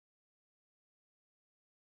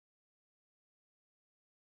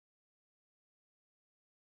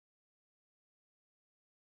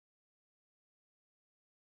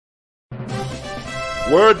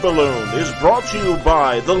Word Balloon is brought to you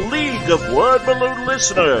by the League of Word Balloon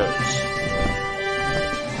Listeners.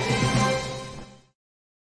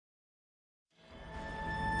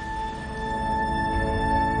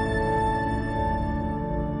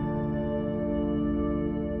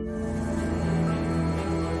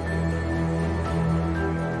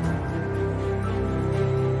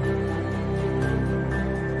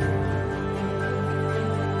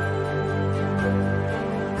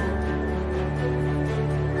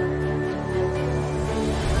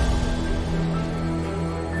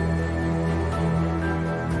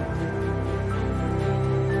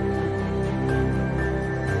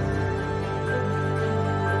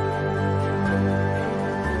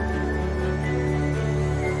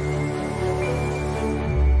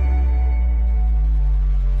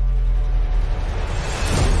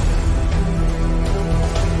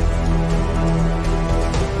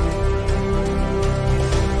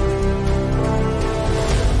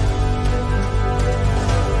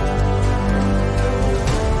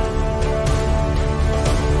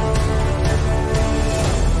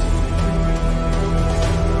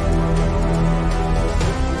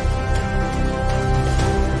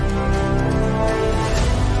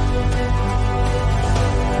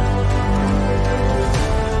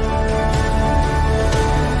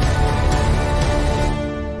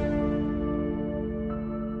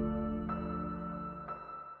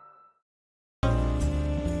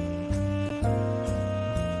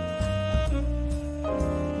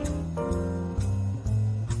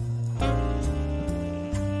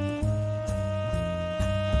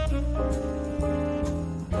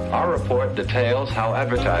 Our report details how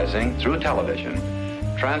advertising through television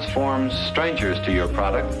transforms strangers to your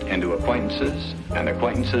product into acquaintances, and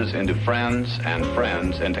acquaintances into friends, and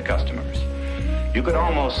friends into customers. You could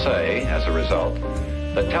almost say, as a result,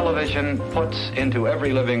 that television puts into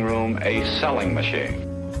every living room a selling machine.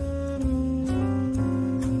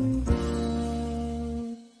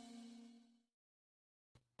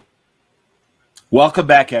 Welcome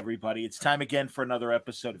back, everybody. It's time again for another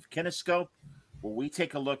episode of Kinescope, where we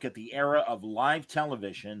take a look at the era of live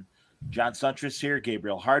television. John Suntress here,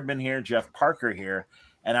 Gabriel Hardman here, Jeff Parker here,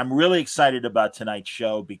 and I'm really excited about tonight's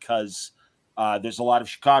show because there's a lot of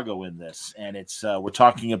Chicago in this, and it's we're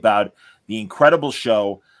talking about the incredible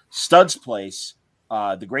show Studs Place.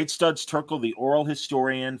 The great Studs Terkel, the oral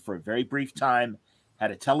historian, for a very brief time, had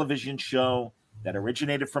a television show that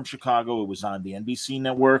originated from Chicago. It was on the NBC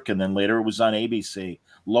network, and then later it was on ABC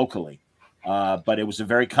locally. But it was a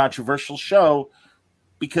very controversial show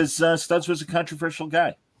because Studs was a controversial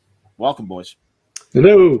guy. Welcome, boys.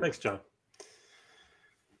 Hello. Thanks, John.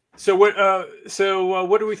 So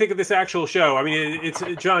what do we think of this actual show? I mean, it's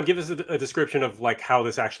John, give us a description of like how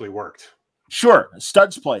this actually worked. Sure.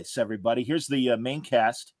 Studs Place, everybody. Here's the main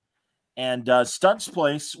cast. And Studs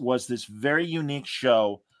Place was this very unique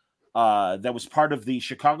show that was part of the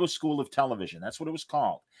Chicago School of Television. That's what it was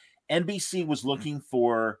called. NBC was looking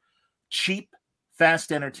for cheap,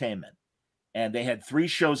 fast entertainment. And they had three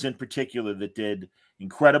shows in particular that did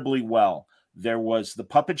incredibly well. There was the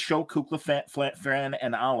puppet show, Kukla, Fran,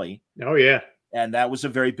 and Ollie. Oh, yeah. And that was a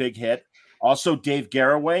very big hit. Also, Dave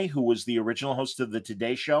Garroway, who was the original host of the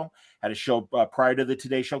Today Show, had a show prior to the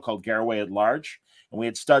Today Show called Garroway at Large. And we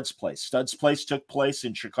had Studs Place. Studs Place took place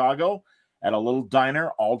in Chicago at a little diner,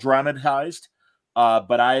 all dramatized.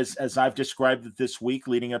 But as I've described it this week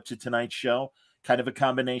leading up to tonight's show, kind of a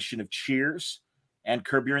combination of Cheers and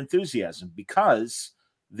Curb Your Enthusiasm, because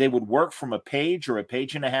they would work from a page or a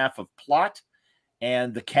page and a half of plot,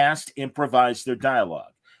 and the cast improvised their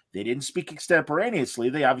dialogue. They didn't speak extemporaneously.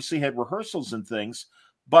 They obviously had rehearsals and things,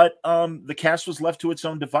 but the cast was left to its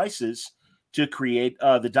own devices to create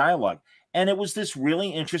the dialogue. And it was this really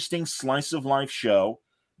interesting slice of life show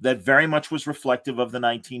that very much was reflective of the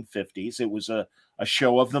 1950s. It was a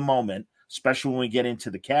show of the moment, especially when we get into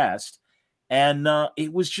the cast. And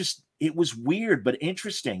it was weird but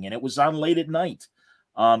interesting, and it was on late at night.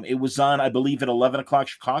 It was on, I believe, at 11 o'clock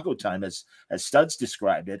Chicago time, as Studs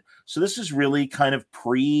described it. So this is really kind of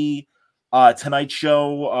pre Tonight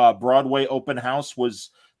Show. Broadway Open House was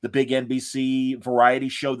the big NBC variety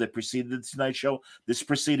show that preceded the Tonight Show. This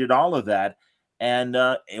preceded all of that, and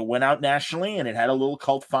it went out nationally, and it had a little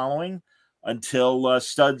cult following until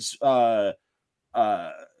Studs'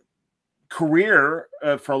 career,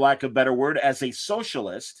 for lack of a better word, as a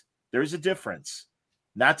socialist. There's a difference.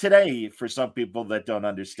 Not today, for some people that don't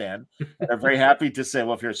understand. They're very happy to say,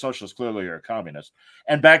 well, if you're a socialist, clearly you're a communist.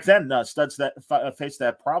 And back then, Studs faced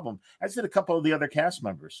that problem, as did a couple of the other cast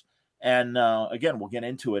members. And again, we'll get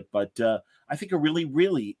into it. But I think a really,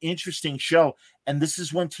 really interesting show. And this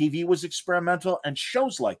is when TV was experimental, and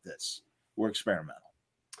shows like this were experimental.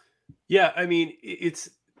 Yeah, I mean, it's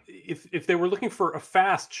if they were looking for a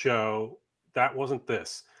fast show, that wasn't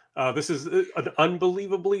this. This is an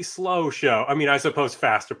unbelievably slow show. I mean, I suppose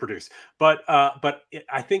fast to produce, but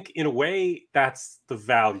I think in a way that's the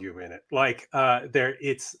value in it. Like there,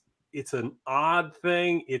 it's an odd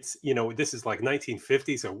thing. It's this is like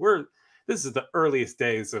 1950, so this is the earliest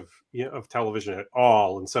days of of television at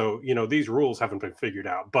all, and so these rules haven't been figured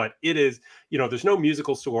out. But it is there's no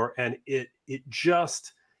musical score, and it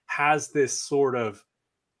just has this sort of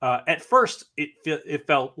at first it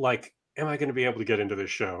felt like, am I going to be able to get into this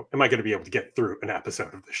show? Am I going to be able to get through an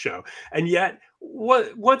episode of the show? And yet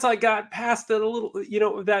once I got past it a little,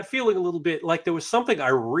 that feeling a little bit, like there was something I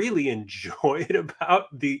really enjoyed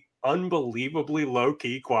about the unbelievably low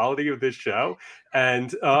key quality of this show, and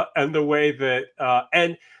the way that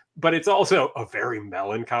and but it's also a very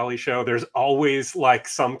melancholy show. There's always like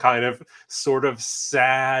some kind of sort of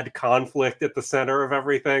sad conflict at the center of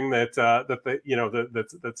everything that's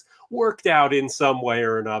worked out in some way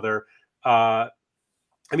or another. I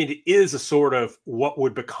mean, it is a sort of what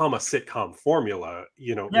would become a sitcom formula,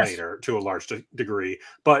 yes, later to a large degree,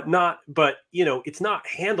 but it's not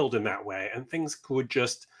handled in that way. And things could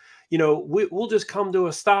just, we'll just come to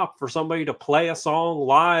a stop for somebody to play a song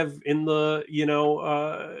live in the,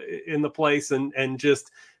 in the place and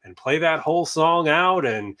play that whole song out.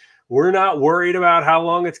 And we're not worried about how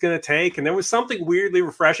long it's going to take. And there was something weirdly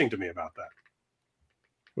refreshing to me about that.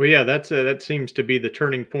 Well, yeah, that seems to be the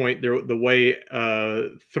turning point. The way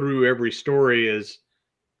through every story is,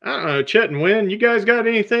 I don't know, Chet and Wynn, you guys got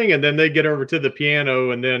anything? And then they get over to the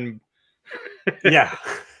piano, and then yeah,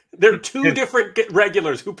 there are two different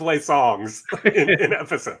regulars who play songs in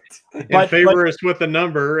episodes. And favor us with a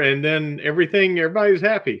number, and then everybody's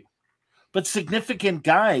happy. But significant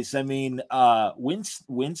guys. I mean, Wynn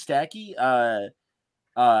Stacky.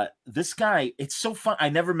 This guy, it's so fun. I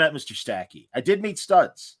never met Mr. Stacky. I did meet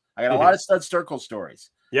Studs. I got a lot of Studs Terkel stories.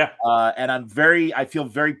 Yeah. And I feel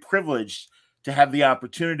very privileged to have the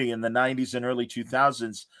opportunity in the 90s and early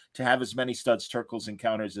 2000s to have as many Studs Terkels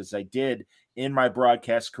encounters as I did in my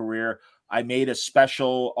broadcast career. I made a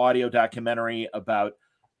special audio documentary about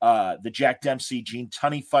the Jack Dempsey Gene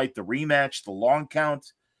Tunney fight, the rematch, the long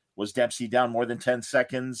count. Was Dempsey down more than 10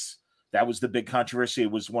 seconds? That was the big controversy.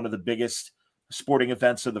 It was one of the biggest sporting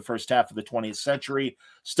events of the first half of the 20th century.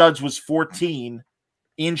 Studs was 14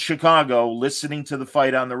 in Chicago listening to the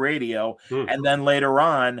fight on the radio. And then later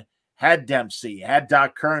on had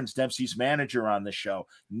Doc Kearns, Dempsey's manager, on the show,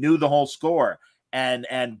 knew the whole score and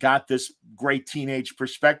got this great teenage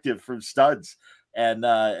perspective from Studs.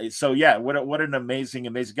 And so, yeah, what an amazing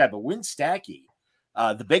guy. But Wynn Stacky,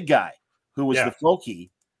 the big guy who was the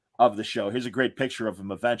folkie of the show. Here's a great picture of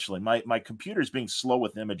him eventually. My computer's being slow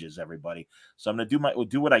with images, everybody. So I'm going to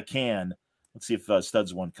do what I can. Let's see if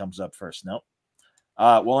Studs one comes up first. Nope.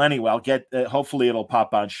 Well, anyway, I'll get, hopefully it'll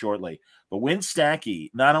pop on shortly. But Wynn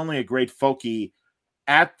Stacky, not only a great folkie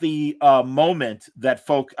at the moment that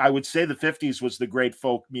I would say the 50s was the great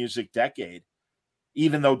folk music decade,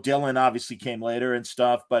 even though Dylan obviously came later and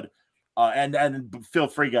stuff, but and feel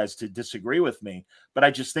free, guys, to disagree with me, but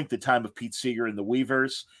I just think the time of Pete Seeger and the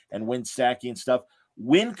Weavers and Wynn Stacky and stuff.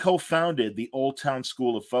 Wynn co-founded the Old Town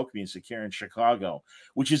School of Folk Music here in Chicago,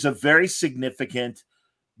 which is a very significant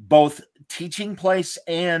both teaching place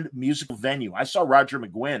and musical venue. I saw Roger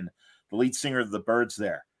McGuinn, the lead singer of the Byrds,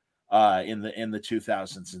 there in the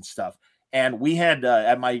 2000s and stuff. And we had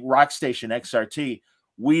at my rock station XRT,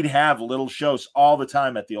 we'd have little shows all the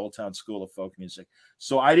time at the Old Town School of Folk Music.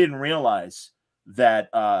 So I didn't realize that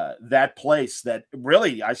that place that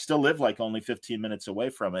really, I still live like only 15 minutes away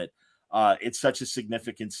from it. It's such a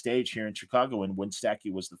significant stage here in Chicago, and Wynn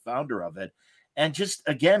Stacky was the founder of it. And just,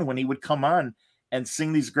 again, when he would come on and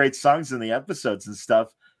sing these great songs in the episodes and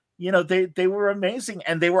stuff, they were amazing,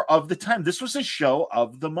 and they were of the time. This was a show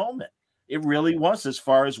of the moment. It really was, as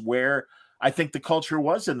far as where I think the culture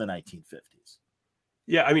was in the 1950s.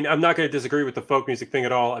 Yeah, I mean, I'm not going to disagree with the folk music thing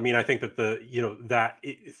at all. I mean, I think that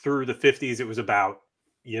through the 50s, it was about,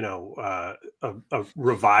 a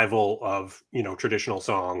revival of, traditional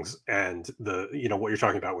songs, and the, what you're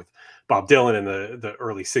talking about with Bob Dylan and the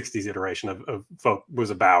early 60s iteration of folk was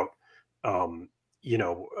about, kind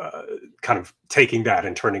of taking that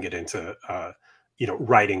and turning it into,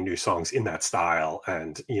 writing new songs in that style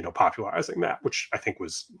and, popularizing that, which I think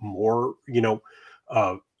was more,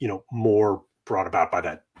 more brought about by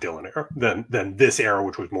that Dylan era than this era,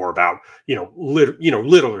 which was more about,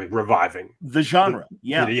 literally reviving the genre.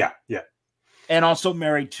 Yeah. And also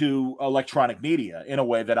married to electronic media in a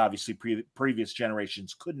way that obviously previous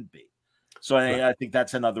generations couldn't be. So I think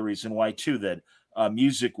that's another reason why too, that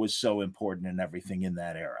music was so important and everything in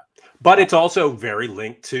that era. But it's also very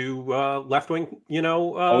linked to left-wing,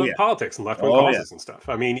 politics and left-wing causes and stuff.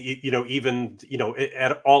 I mean, even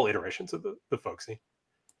at all iterations of the folk scene.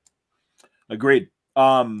 Agreed.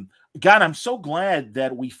 God, I'm so glad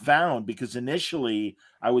that we found, because initially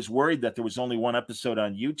I was worried that there was only one episode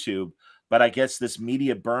on YouTube, but I guess this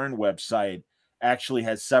Media Burn website actually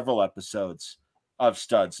has several episodes of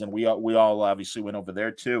Studs, and we all obviously went over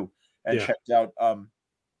there too and checked out.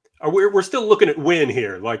 We're still looking at Win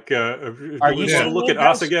here. Like, are you still look at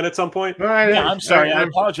us again at some point? Yeah, I'm sorry. I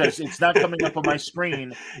apologize. It's not coming up on my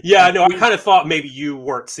screen. Yeah, no, I kind of thought maybe you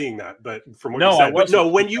weren't seeing that, but from what you said, but no,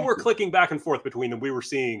 when you were clicking back and forth between them, we were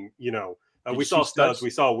seeing, we saw Studs,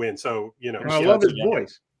 we saw Win. So, I love his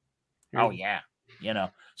voice. Oh yeah,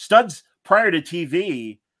 Studs prior to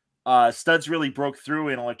TV, Studs really broke through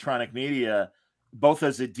in electronic media, both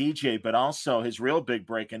as a DJ, but also his real big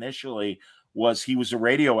break initially was he was a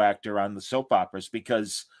radio actor on the soap operas,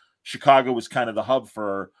 because Chicago was kind of the hub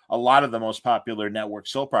for a lot of the most popular network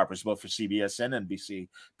soap operas, both for CBS and NBC,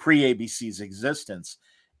 pre-ABC's existence.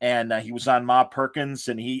 And he was on Ma Perkins,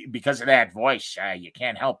 and because of that voice, you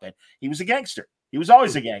can't help it. He was a gangster. He was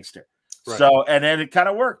always a gangster. Right. So, and then it kind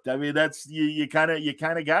of worked. I mean, that's you kind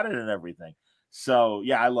of got it and everything. So,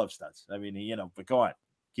 yeah, I love Studs. I mean, but go on,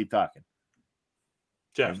 keep talking.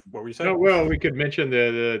 Jeff, what were you saying? Oh, well, we could mention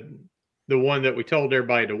the one that we told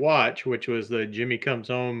everybody to watch, which was the Jimmy Comes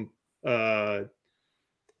Home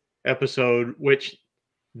episode, which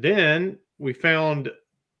then we found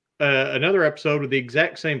another episode with the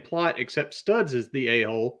exact same plot, except Studs is the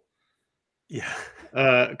a-hole. Yeah.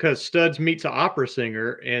 Because Studs meets an opera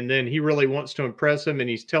singer, and then he really wants to impress him, and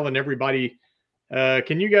he's telling everybody,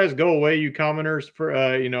 can you guys go away, you commoners? For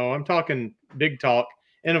I'm talking big talk.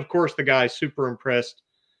 And of course, the guy's super impressed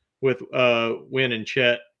with Win and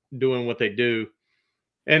Chet doing what they do.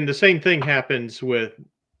 And the same thing happens with,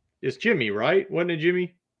 it's Jimmy, right? Wasn't it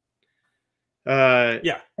Jimmy?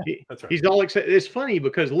 Yeah, that's right. He's all excited. It's funny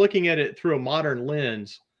because looking at it through a modern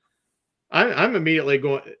lens, I'm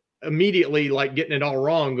immediately like getting it all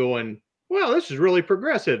wrong, going, well, this is really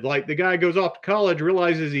progressive. Like the guy goes off to college,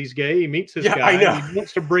 realizes he's gay, he meets this guy, and he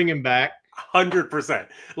wants to bring him back. 100%.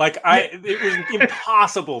 Like it was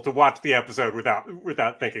impossible to watch the episode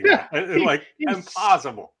without thinking that.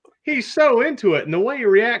 Impossible. He's so into it, and the way he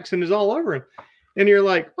reacts and is all over him. And you're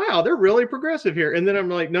like, wow, they're really progressive here. And then I'm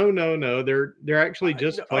like, no, they're actually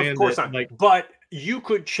just playing. Of course not. But you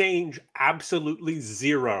could change absolutely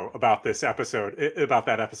zero about this episode, about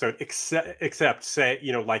that episode, except say,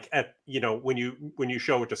 when you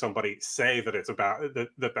show it to somebody, say that it's about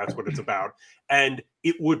that's what it's about, and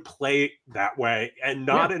it would play that way, and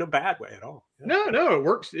not in a bad way at all. No, it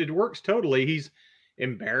works. It works totally. He's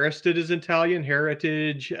embarrassed at his Italian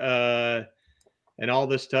heritage, and all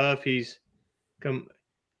this stuff. He's come.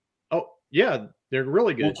 Oh yeah, they're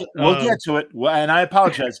really good. We'll get to it. Well, and I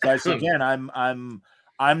apologize, guys. Again, I'm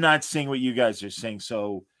not seeing what you guys are seeing,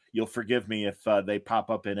 so you'll forgive me if they pop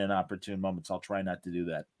up in inopportune moments. I'll try not to do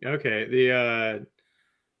that. Okay.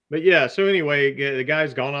 But yeah. So anyway, the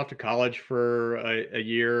guy's gone off to college for a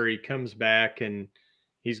year. He comes back, and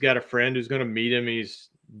he's got a friend who's going to meet him. He's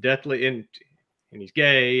deathly in. And he's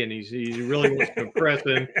gay, and he really wants to impress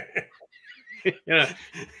him.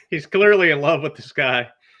 He's clearly in love with this guy,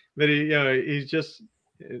 but he's just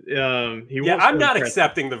I'm not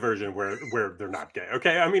accepting the version where they're not gay.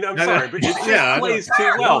 Okay, I mean, I'm sorry, but it just plays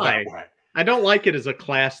too well that way. I don't like it as a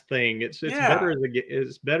class thing. It's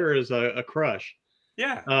better as a crush.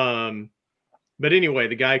 Yeah. But anyway,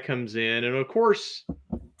 the guy comes in, and of course,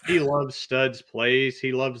 he loves Studs' plays.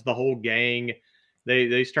 He loves the whole gang.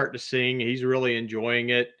 They start to sing. He's really enjoying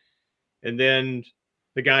it. And then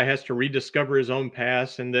the guy has to rediscover his own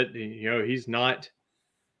past, and that, he's not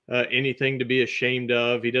anything to be ashamed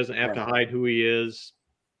of. He doesn't have to hide who he is.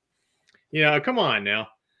 Come on now.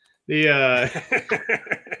 It's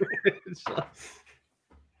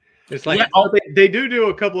like they do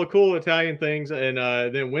a couple of cool Italian things, and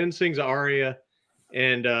then Win sings aria,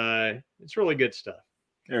 and it's really good stuff.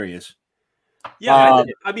 There he is. Yeah,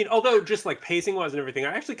 I mean, although just like pacing wise and everything,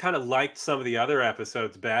 I actually kind of liked some of the other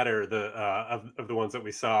episodes better. Of the ones that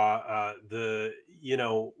we saw,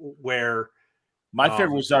 where my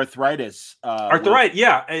favorite was Arthritis. Arthritis,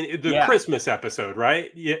 yeah, and the Christmas episode,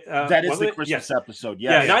 right? Yeah, that is the Christmas episode.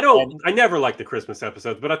 Yeah, and I never liked the Christmas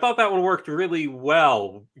episodes, but I thought that one worked really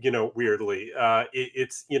well. Weirdly,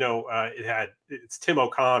 it's Tim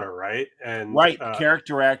O'Connor, right? And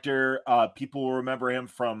character actor. People will remember him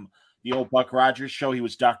from the old Buck Rogers show. He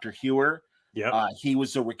was Dr. Hewer. Yeah, he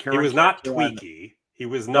was a recurring. He was not Tweaky. He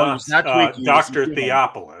was No, he not, was not Tweaky, he was Dr. Human.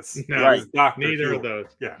 Theopolis. No, He right. was Dr. Neither Hewer. of those.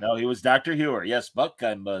 Yeah. No, he was Dr. Hewer. Yes, Buck,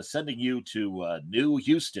 I'm sending you to New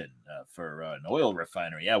Houston for an oil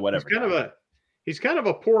refinery. Yeah, whatever. He's kind of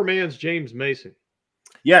a poor man's James Mason.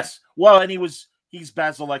 Yes. Well, and he's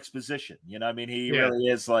Basil Exposition. You know, I mean, he Yeah. really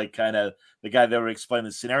is like kind of the guy that would explain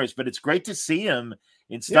the scenarios. But it's great to see him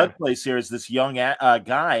in Stud Place here as this young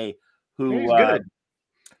guy who He's good.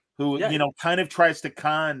 you know, kind of tries to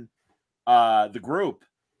con the group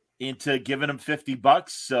into giving him $50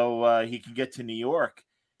 so he can get to New York.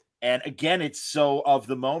 And again, it's so of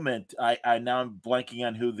the moment. I now I'm blanking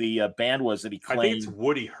on who the band was that he claimed. I think it's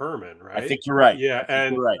Woody Herman, right? I think you're right. Yeah,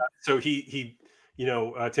 and you're right. So he you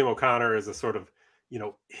know, Tim O'Connor is a sort of, you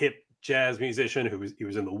know, hip jazz musician he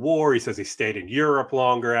was in the war. He says he stayed in Europe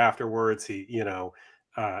longer afterwards. He, you know,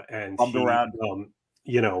 and Bummed around.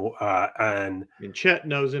 You know, and Chet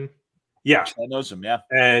knows him. Yeah, Chet knows him. Yeah,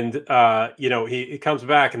 and you know, he comes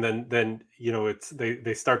back, and then you know, it's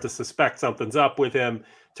they start to suspect something's up with him.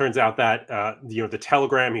 Turns out that you know, the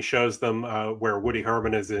telegram he shows them where Woody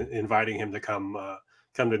Herman is inviting him to come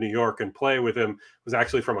to New York and play with him was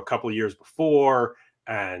actually from a couple of years before,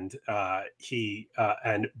 and he's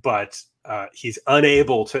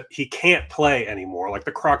unable to. He can't play anymore. Like,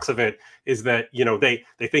 the crux of it is that, you know, they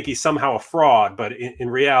think he's somehow a fraud, but in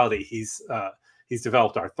reality he's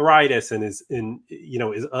developed arthritis and is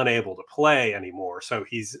unable to play anymore. So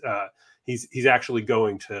he's actually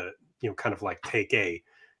going to, you know, kind of like take a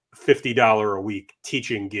 $50 a week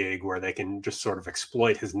teaching gig where they can just sort of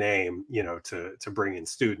exploit his name, you know, to bring in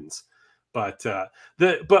students. But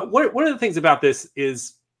one of the things about this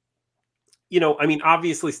is, you know, I mean,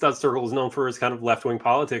 obviously Stud Circle is known for his kind of left-wing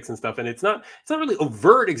politics and stuff, and it's not really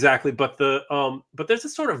overt exactly, but but there's a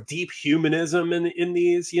sort of deep humanism in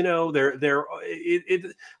these, you know,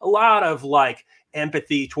 a lot of like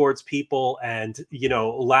empathy towards people, and, you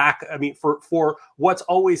know, I mean, for what's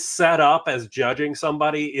always set up as judging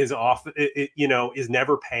somebody is you know, is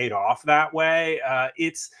never paid off that way.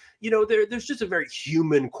 It's, you know, there's just a very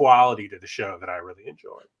human quality to the show that I really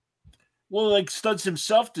enjoy. Well, like Studs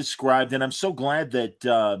himself described, and I'm so glad that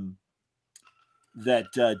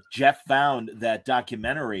Jeff found that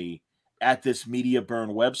documentary at this Media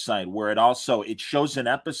Burn website, where it shows an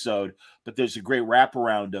episode, but there's a great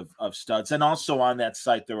wraparound of Studs. And also on that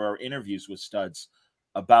site, there are interviews with Studs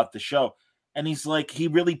about the show. And he's like, he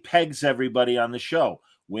really pegs everybody on the show.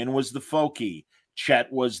 Wynn was the folky. Chet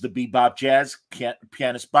was the bebop jazz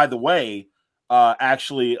pianist. By the way,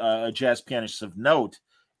 actually a jazz pianist of note.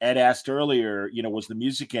 Ed asked earlier, you know, was the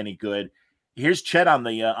music any good? Here's Chet on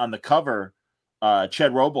the cover,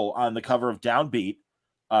 Chet Roble on the cover of Downbeat,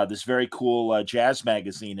 this very cool jazz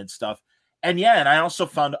magazine and stuff. And I also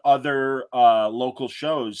found other local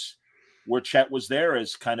shows where Chet was there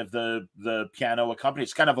as kind of the piano accompanist.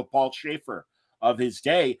 It's kind of a Paul Schaefer of his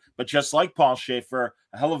day, but just like Paul Schaefer,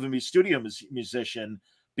 a hell of a studio musician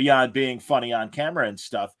beyond being funny on camera and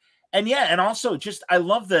stuff. And and also just I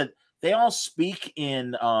love that they all speak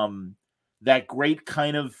in that great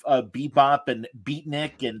kind of bebop and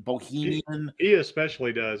beatnik and bohemian. He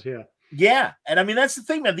especially does, yeah. Yeah, and I mean that's the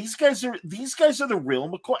thing, man. These guys are the real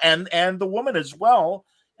McCoy, and the woman as well.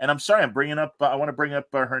 And I'm sorry, I want to bring up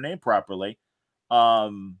her name properly.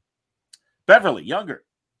 Beverly Younger.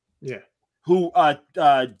 Yeah. Who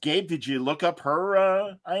Gabe, did you look up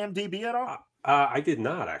her IMDb at all? I did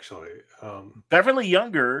not, actually. Beverly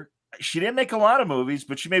Younger. She didn't make a lot of movies,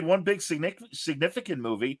 but she made one big significant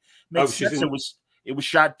movie. Makes sense. It was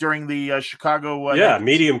shot during the Chicago.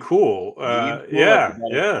 Medium Cool.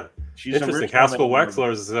 Yeah. She's interesting. Haskell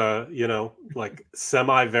Wexler's, you know, like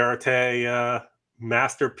semi-verite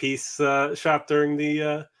masterpiece shot during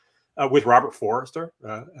the with Robert Forrester.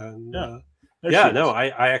 I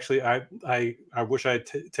actually wish I had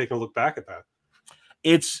taken a look back at that.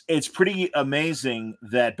 It's pretty amazing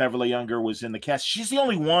that Beverly Younger was in the cast. She's the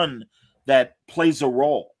only one that plays a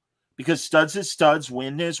role, because Studs is Studs,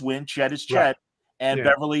 Wynn is Wynn, Chet is Chet, right. And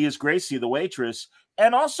Beverly is Gracie, the waitress.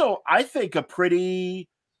 And also, I think a pretty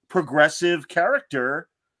progressive character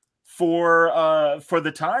for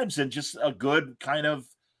the times, and just a good kind of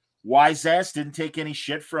wise ass. Didn't take any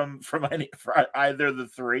shit from either of the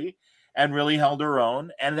three, and really held her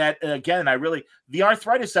own. And that, again, the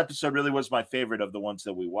arthritis episode really was my favorite of the ones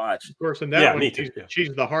that we watched. Of course, and that one,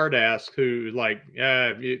 she's the hard ass who, like,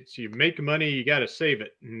 you make money, you got to save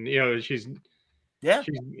it. And, you know, she's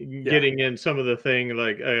getting in some of the thing,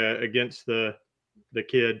 like, against the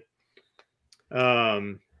kid.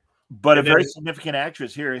 But a very significant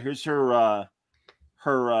actress here. Here's her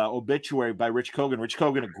obituary by Rich Kogan. Rich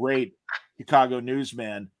Kogan, a great Chicago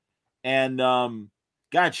newsman. And,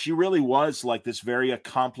 God, she really was like this very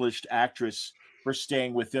accomplished actress for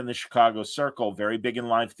staying within the Chicago circle. Very big in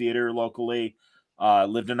live theater locally.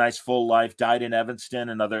 Lived a nice full life. Died in Evanston,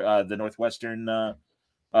 another the northwestern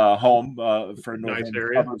home for Nice northern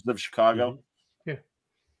area. suburbs of Chicago. Yeah.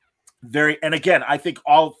 And again, I think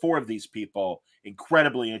all four of these people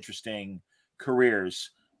incredibly interesting careers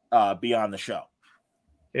beyond the show.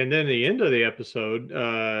 And then the end of the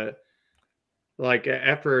episode, like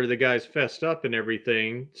after the guys fessed up and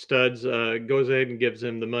everything, Studs goes ahead and gives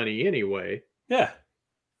him the money anyway. Yeah.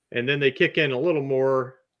 And then they kick in a little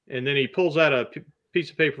more, and then he pulls out a piece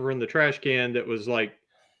of paper from the trash can that was like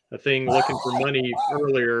a thing looking for money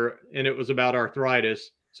earlier, and it was about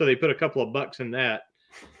arthritis. So they put a couple of bucks in that.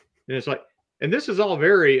 And it's like, and this is all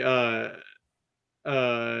very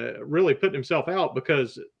really putting himself out,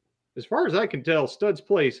 because as far as I can tell, Stud's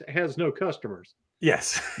Place has no customers.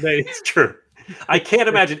 Yes, it's true. I can't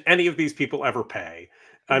imagine any of these people ever pay.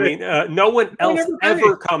 I mean, no one else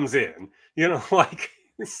ever comes in. You know, like,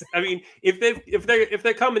 I mean, if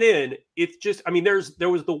they're coming in, it's just, I mean, there was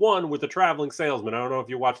the one with the traveling salesman. I don't know if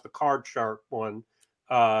you watched the Card Shark one,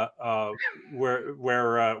 where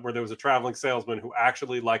there was a traveling salesman who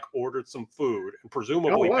actually like ordered some food and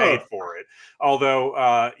presumably paid for it.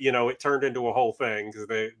 Although, you know, it turned into a whole thing because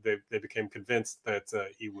they became convinced that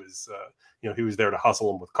he was he was there to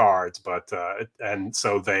hustle them with cards, but and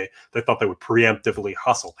so they thought they would preemptively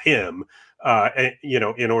hustle him,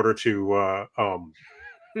 in order to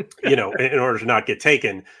in order to not get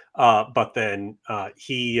taken. But then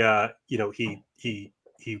he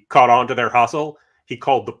caught on to their hustle. He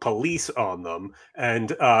called the police on them, and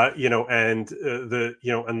the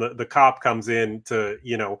cop comes in to,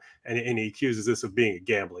 and he accuses this of being a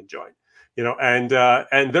gambling joint, and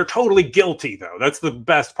they're totally guilty, though. That's the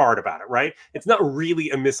best part about it, right? It's not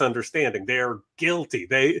really a misunderstanding. They're guilty.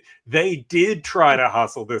 They did try to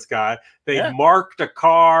hustle this guy. They marked a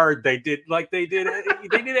card. They did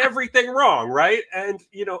everything wrong, right? And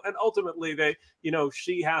and ultimately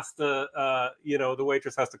she has to the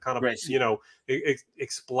waitress has to kind of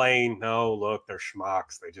explain, no, look, they're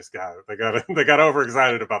schmucks. They got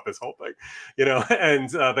overexcited about this whole thing, and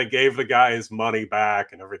they gave the guy his money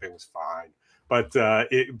back and everything was fine. But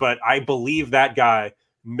I believe that guy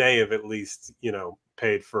may have at least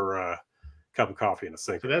paid for a cup of coffee and a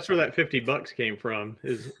sink. So that's where that $50 came from,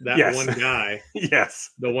 is that one guy. Yes.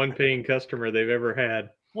 The one paying customer they've ever had.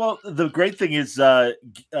 Well, the great thing is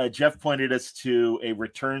Jeff pointed us to a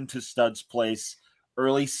Return to Stud's Place,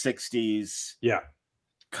 early 60s. Yeah.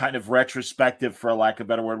 Kind of retrospective, for lack of a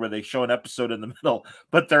better word, where they show an episode in the middle,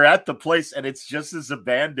 but they're at the place and it's just as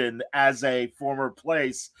abandoned as a former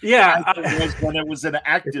place. Yeah. As it was when it was an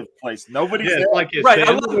active place. Nobody's there. Like it's the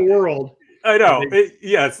end of the world. I know.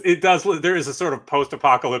 Yes, it does. There is a sort of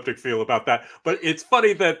post-apocalyptic feel about that. But it's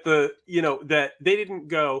funny that that they didn't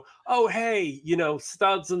go, oh, hey,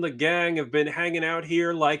 Studs and the gang have been hanging out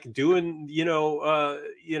here, like doing,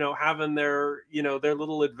 having their, their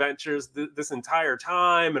little adventures this entire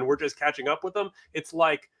time, and we're just catching up with them. It's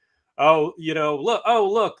like, look,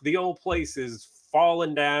 the old place is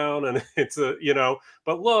falling down, and it's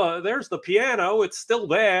but look, there's the piano, it's still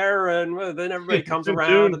there, and then everybody comes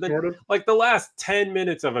around, and then like the last 10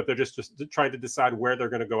 minutes of it, they're just trying to decide where they're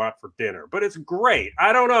going to go out for dinner. But it's great.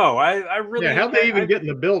 I don't know, I really, how'd they even get in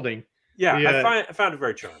the building? I found it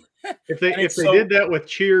very charming. If they did that with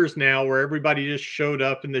Cheers now, where everybody just showed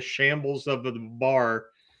up in the shambles of the bar,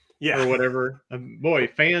 or whatever, boy,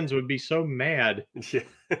 fans would be so mad.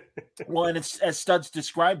 Well, and it's as Studs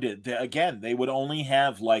described it. Again, they would only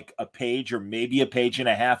have like a page or maybe a page and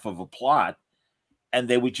a half of a plot, and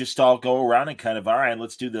they would just all go around and kind of, all right,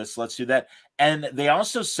 let's do this, let's do that. And they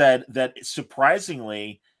also said that,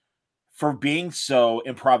 surprisingly, for being so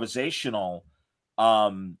improvisational,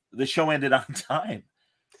 the show ended on time.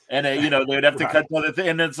 And they would have to cut another thing,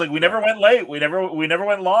 and it's like we never went late, we never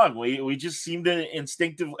went long. We just seemed to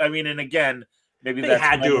instinctively. I mean, and again, maybe they that's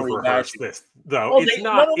had to have rehearsed this, though. It's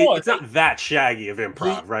not that shaggy of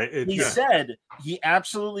improv, right? He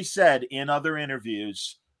absolutely said in other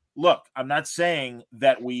interviews, look, I'm not saying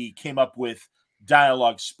that we came up with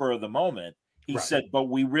dialogue spur of the moment. He said, but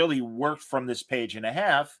we really worked from this page and a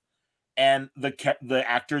half, and the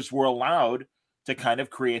actors were allowed to kind of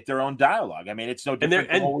create their own dialogue. I mean, it's no different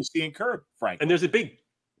than what we see in Curb, frankly. And there's a big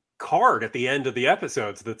card at the end of the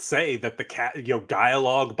episodes that say that the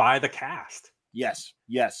dialogue by the cast. Yes.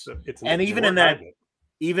 So and even in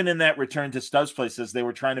that Return to Stud's Place, as they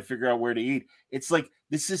were trying to figure out where to eat, it's like,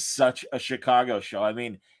 this is such a Chicago show. I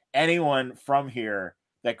mean, anyone from here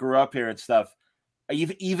that grew up here and stuff,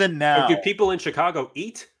 even now. Do people in Chicago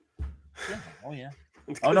eat? Yeah. Oh yeah.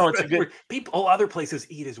 Oh no, it's a good people. Other places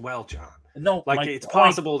eat as well, John. No, like it's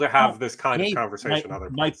possible to have this kind of conversation.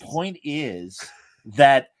 My point is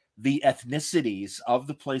that the ethnicities of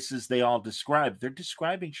the places they all describe, they're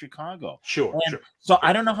describing Chicago. Sure. So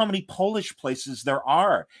I don't know how many Polish places there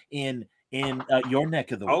are in your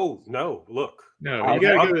neck of the woods. Oh no, look. No, you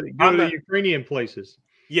gotta go to the Ukrainian places.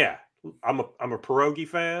 Yeah. I'm a pierogi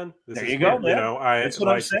fan. There you go, man. You know, that's what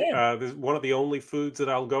I'm saying. This is one of the only foods that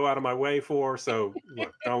I'll go out of my way for. So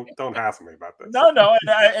look, don't hassle me about this. No,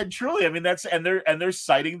 and truly, I mean they're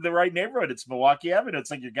citing the right neighborhood. It's Milwaukee Avenue. It's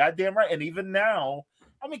like you're goddamn right. And even now,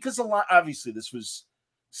 I mean, because obviously this was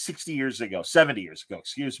 70 years ago,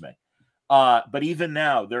 excuse me. But even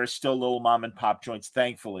now, there are still little mom and pop joints,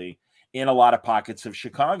 thankfully, in a lot of pockets of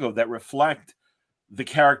Chicago that reflect the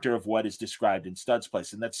character of what is described in Stud's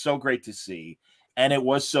Place. And that's so great to see. And it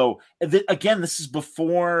was so, again, this is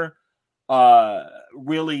before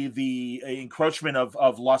really the encroachment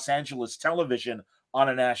of Los Angeles television on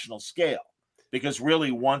a national scale. Because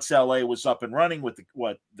really, once LA was up and running with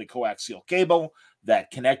the coaxial cable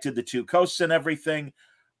that connected the two coasts and everything,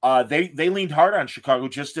 they leaned hard on Chicago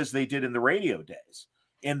just as they did in the radio days,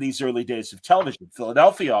 in these early days of television.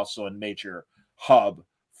 Philadelphia also a major hub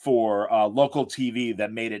for local TV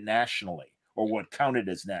that made it nationally, or what counted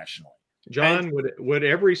as nationally. John, would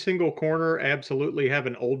every single corner absolutely have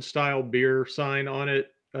an old style beer sign on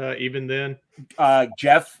it even then?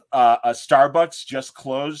 Jeff, a Starbucks just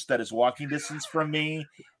closed that is walking distance from me.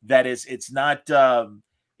 It's not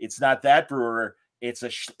that brewer. It's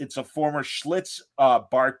a former Schlitz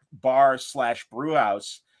bar / brew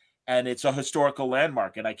house. And it's a historical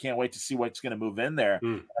landmark, and I can't wait to see what's going to move in there.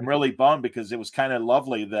 I'm really bummed because it was kind of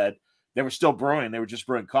lovely that they were still brewing. They were just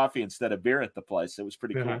brewing coffee instead of beer at the place. It was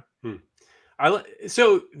pretty cool.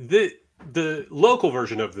 So the local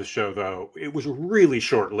version of the show, though, it was really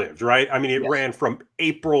short-lived, right? I mean, it ran from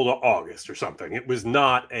April to August or something. It was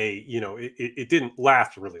not it didn't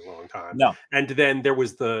last a really long time. No. And then there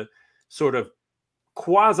was the sort of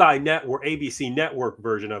quasi-network, ABC network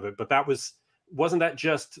version of it, but wasn't that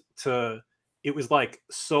just it was like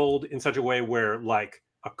sold in such a way where like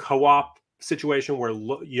a co-op situation where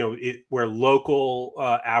where local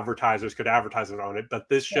advertisers could advertise it on it, but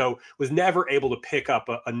this show was never able to pick up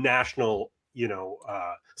a national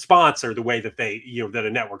sponsor the way that that a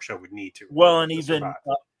network show would need to. Well, and even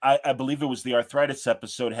I believe it was the arthritis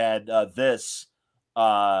episode had this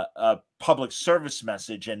public service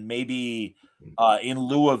message, and maybe in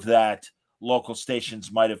lieu of that, local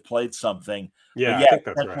stations might have played something. Yeah, I think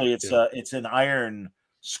that's right. It's an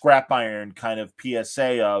scrap iron kind of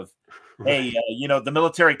PSA of, hey, the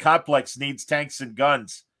military complex needs tanks and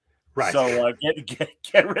guns. Right. So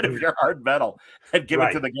get rid of your hard metal and give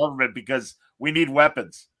it to the government because we need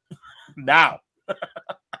weapons now.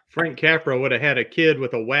 Frank Capra would have had a kid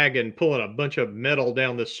with a wagon pulling a bunch of metal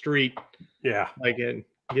down the street. Yeah, like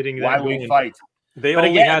getting that. Why we fight? They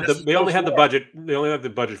only had the budget. They only had the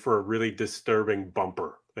budget for a really disturbing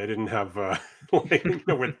bumper. They didn't have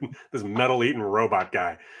with this metal eating robot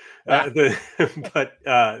guy. Because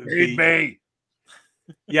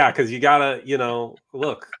you gotta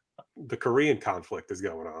look. The Korean conflict is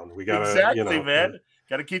going on. We gotta man.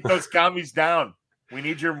 Gotta keep those commies down. We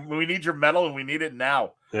need your metal, and we need it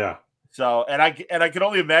now. Yeah. So and I can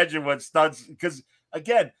only imagine what Studs, because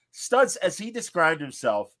again, Studs, as he described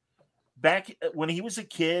himself back when he was a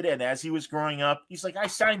kid and as he was growing up, he's like, I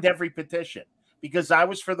signed every petition because I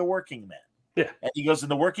was for the working man. Yeah. And he goes,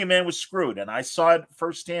 and the working man was screwed. And I saw it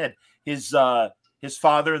firsthand. His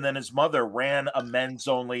father and then his mother ran a men's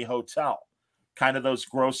only hotel, kind of those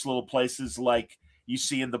gross little places like you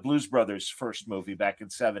see in the Blues Brothers first movie back in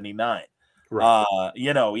 '79. Right.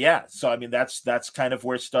 So I mean, that's kind of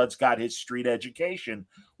where Studs got his street education,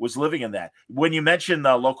 was living in that. When you mentioned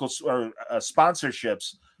local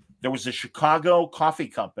sponsorships, there was a Chicago coffee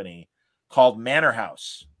company called Manor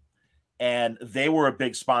House, and they were a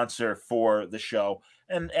big sponsor for the show.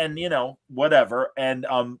 And whatever. And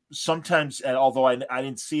sometimes, and although I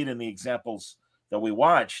didn't see it in the examples that we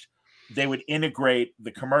watched, they would integrate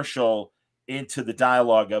the commercial into the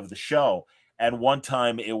dialogue of the show. And one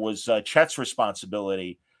time it was Chet's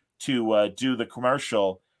responsibility to do the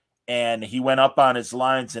commercial, and he went up on his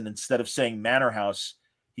lines, and instead of saying Manor House,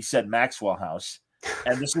 he said Maxwell House.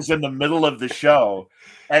 And this was in the middle of the show.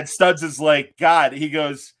 And Studs is like, God, he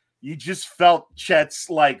goes, you just felt Chet's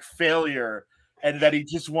like failure, and that he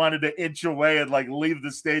just wanted to inch away and like leave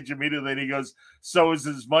the stage immediately. And he goes, so is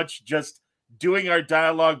as much just doing our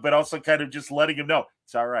dialogue, but also kind of just letting him know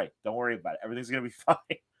it's all right. Don't worry about it. Everything's going to be fine.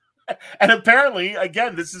 And apparently,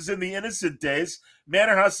 again, this is in the innocent days.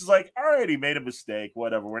 Manor House is like, all right, he made a mistake.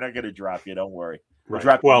 Whatever. We're not going to drop you. Don't worry. We'll Right.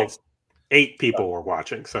 drop you Well, next. 8 people were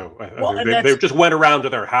watching, so Well, and they just went around to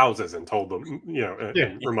their houses and told them,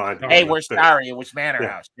 and reminded them. Hey, we're sorry. It was Manor Yeah,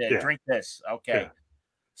 House. yeah. Drink this. Okay. Yeah.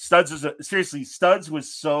 Studs was seriously. Studs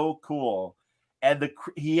was so cool, and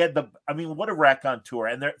he had what a raconteur.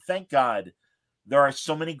 And thank God, there are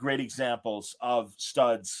so many great examples of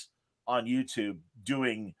Studs on YouTube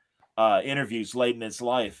doing interviews late in his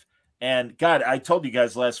life. And God, I told you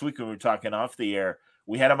guys last week when we were talking off the air,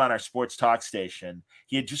 we had him on our sports talk station.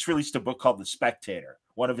 He had just released a book called The Spectator,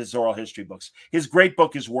 one of his oral history books. His great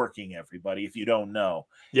book is Working, everybody, if you don't know.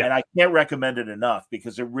 Yeah. And I can't recommend it enough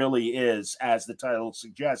because it really is, as the title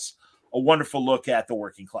suggests, a wonderful look at the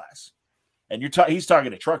working class. And he's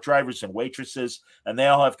talking to truck drivers and waitresses, and they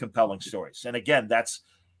all have compelling stories. And again,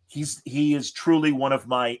 he is truly one of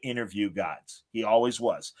my interview gods. He always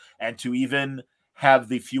was. And to even have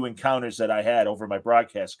the few encounters that I had over my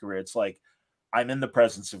broadcast career, it's like, I'm in the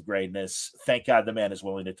presence of greatness. Thank God the man is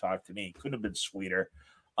willing to talk to me. Couldn't have been sweeter.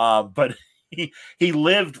 But he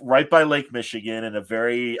lived right by Lake Michigan in a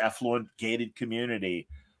very affluent gated community.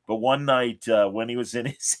 But one night when he was in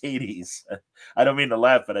his 80s, I don't mean to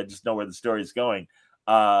laugh, but I just know where the story is going.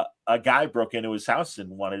 A guy broke into his house and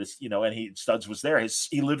wanted to, and Studs was there.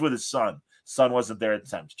 He lived with his son. Son wasn't there at the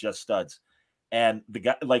time, just Studs. And the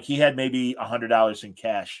guy, like, he had maybe $100 in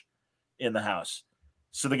cash in the house.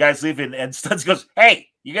 So the guy's leaving, and Studs goes, "Hey,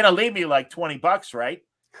 you're gonna leave me like $20, right?"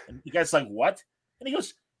 And the guy's like, "What?" And he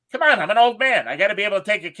goes, "Come on, I'm an old man. I got to be able to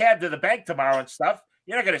take a cab to the bank tomorrow and stuff.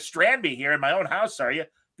 You're not gonna strand me here in my own house, are you?"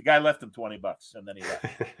 The guy left him $20, and then he left.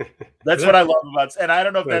 That's what I love about, and I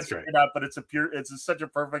don't know if that's right or not, but it's such a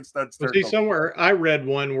perfect Studs. See, somewhere I read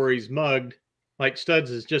one where he's mugged, like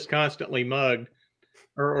Studs is just constantly mugged,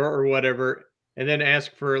 or whatever, and then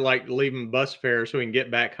ask for like leave him bus fare so he can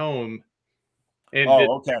get back home. And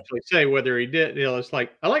didn't actually say whether he did. It's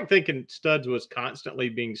like, I like thinking Studs was constantly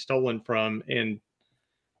being stolen from and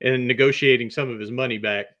negotiating some of his money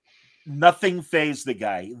back. Nothing fazed the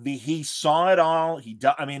guy. He saw it all.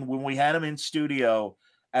 When we had him in studio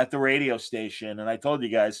at the radio station, and I told you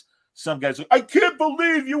guys, some guys like, "I can't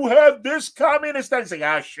believe you have this communist." I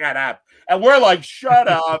say, shut up. And we're like, shut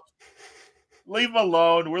up. Leave him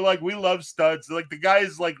alone. We're like, we love Studs. Like, the guy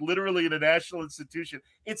is like literally in a national institution.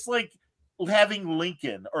 It's like having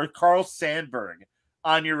Lincoln or Carl Sandburg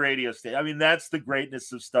on your radio station. That's the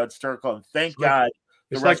greatness of Studs Terkel. And thank God.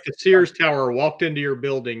 It's like the Sears Tower walked into your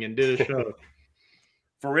building and did a show.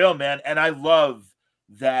 For real, man. And I love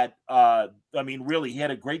that. Really, he had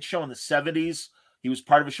a great show in the 70s. He was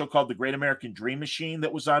part of a show called The Great American Dream Machine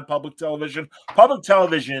that was on public television. Public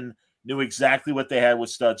television knew exactly what they had with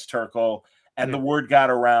Studs Terkel, and the word got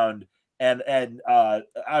around. And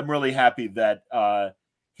I'm really happy that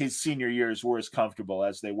his senior years were as comfortable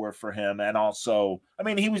as they were for him. And also,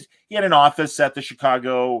 he had an office at the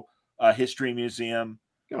Chicago History Museum.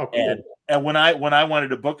 Oh, cool. And when I wanted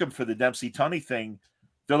to book him for the Dempsey Tunney thing,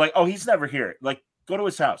 they're like, "Oh, he's never here. Like, go to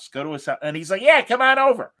his house. And he's like, "Yeah, come on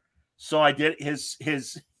over." So I did. He's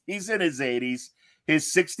in his 80s.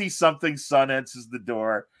 His 60-something son answers the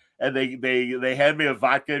door, and they hand me a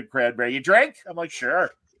vodka and cranberry. "You drink?" I'm like, "Sure."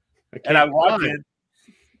 And I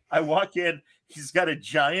walk in. He's got a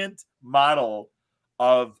giant model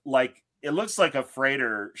of, like, it looks like a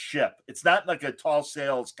freighter ship. It's not like a tall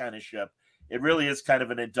sails kind of ship. It really is kind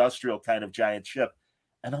of an industrial kind of giant ship.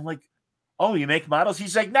 And I'm like, "Oh, you make models?"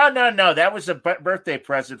 He's like, No. That was a birthday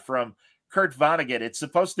present from Kurt Vonnegut. It's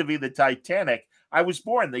supposed to be the Titanic. I was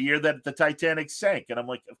born the year that the Titanic sank." And I'm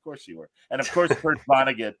like, "Of course you were." And of course, Kurt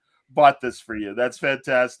Vonnegut bought this for you. That's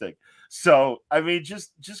fantastic. So,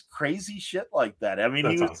 just crazy shit like that.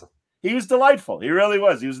 That's awesome. He was delightful. He really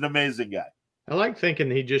was. He was an amazing guy. I like thinking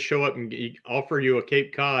he'd just show up and offer you a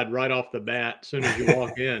Cape Cod right off the bat as soon as you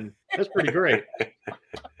walk in. That's pretty great.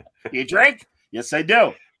 "You drink?" "Yes, I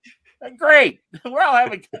do." "Great. We're all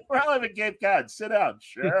having Cape Cod. Sit down."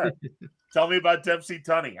 "Sure." "Tell me about Dempsey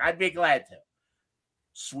Tunney." "I'd be glad to."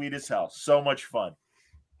 Sweet as hell. So much fun.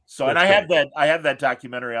 So, and I have that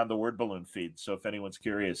documentary on the Word Balloon feed. So if anyone's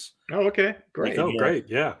curious. Oh, okay. Great. Oh, great.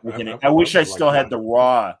 Yeah. I wish I still had the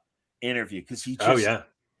raw interview, because he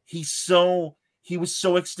was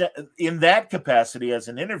so in that capacity as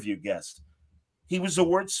an interview guest. He was a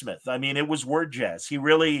wordsmith. It was word jazz. Ken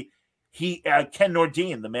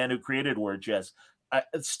Nordine, the man who created word jazz.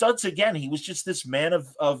 Studs, again, he was just this man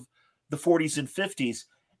of the 40s and 50s,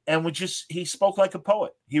 and he spoke like a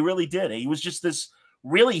poet. He really did. He was just this.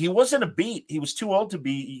 Really, he wasn't a beat. He was too old to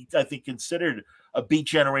be, I think, considered a beat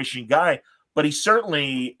generation guy, but he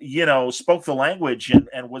certainly, spoke the language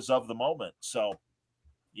and was of the moment. So,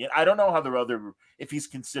 yeah, I don't know how if he's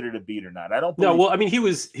considered a beat or not. I don't. No, well, I mean, he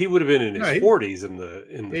would have been in his 40s in the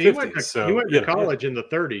 50s. He went to college in the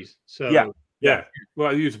 30s. So yeah.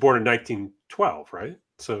 Well, he was born in 1912, right?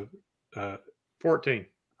 So 14.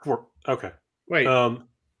 Okay. Wait.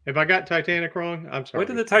 Have I got Titanic wrong? I'm sorry. When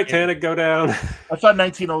did the Titanic go down? I thought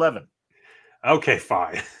 1911. Okay,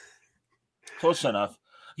 fine. Close enough.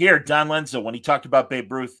 Here, Don Lenzo, when he talked about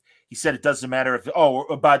Babe Ruth, he said it doesn't matter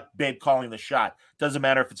about Babe calling the shot. Doesn't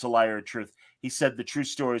matter if it's a lie or a truth. He said the true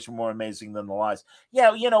stories were more amazing than the lies.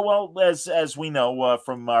 Yeah, well, as we know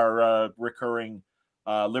from our recurring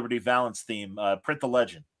Liberty Valance theme, print the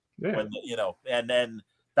legend. Yeah. When, and then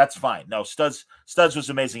that's fine. No, Studs was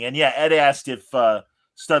amazing. And yeah, Ed asked if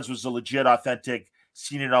Studs was a legit, authentic,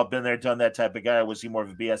 seen it all, been there, done that type of guy, or was he more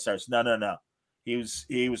of a BS artist? No. He was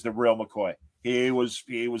the real McCoy. He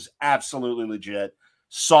was absolutely legit.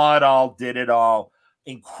 Saw it all, did it all.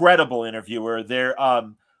 Incredible interviewer. Their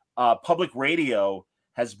public radio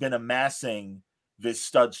has been amassing this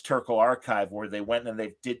Studs Terkel archive where they went and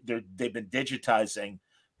they've been digitizing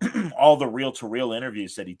all the reel-to-reel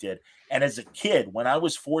interviews that he did. And as a kid, when I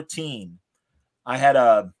was 14, I had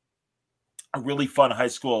a really fun high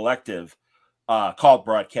school elective called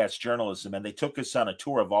broadcast journalism, and they took us on a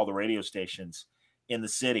tour of all the radio stations in the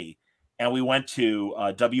city. And we went to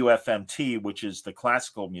WFMT, which is the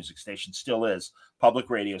classical music station, still is,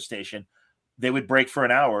 public radio station. They would break for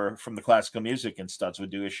an hour from the classical music, and Studs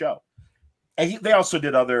would do a show. And they also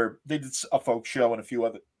did a folk show and a few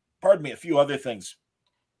other things.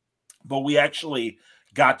 But we actually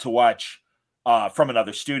got to watch from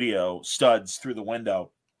another studio, Studs through the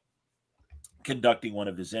window, conducting one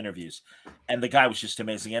of his interviews, and the guy was just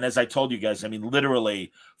amazing. And as I told you guys, I mean,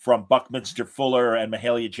 literally from Buckminster Fuller and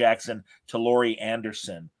Mahalia Jackson to Laurie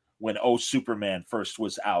Anderson when Oh Superman first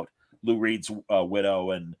was out, Lou Reed's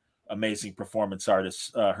widow and amazing performance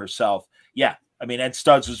artist herself. Yeah, I mean, and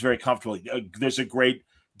Studs was very comfortable. There's a great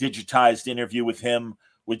digitized interview with him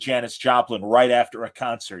with Janis Joplin right after a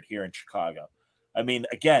concert here in Chicago. I mean,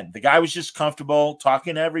 again, the guy was just comfortable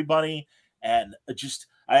talking to everybody, and just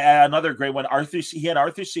another great one. He had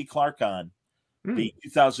Arthur C. Clarke on, the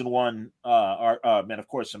 2001, and of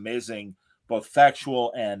course, amazing both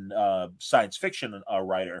factual and science fiction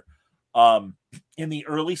writer in the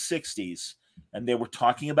early 60s, and they were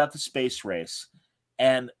talking about the space race.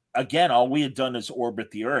 And again, all we had done is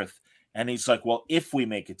orbit the Earth. And he's like, well, if we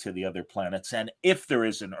make it to the other planets and if there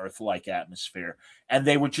is an Earth-like atmosphere, and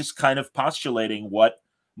they were just kind of postulating what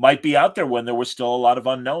might be out there when there was still a lot of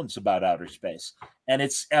unknowns about outer space. And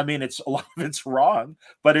it's a lot of it's wrong,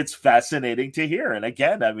 but it's fascinating to hear. And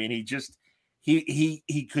again, I mean,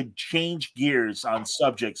 he could change gears on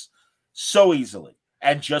subjects so easily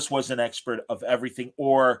and just was an expert of everything,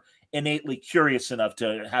 or innately curious enough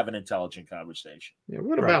to have an intelligent conversation. Yeah.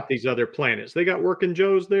 What about these other planets? They got working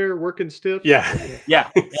Joes there, working stiff. Yeah.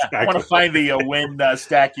 Exactly. I want to find the Win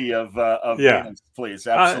Stacky of Venus, please.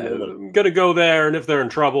 Absolutely. I'm gonna go there, and if they're in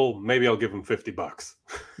trouble, maybe I'll give them $50.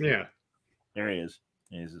 Yeah. There he is.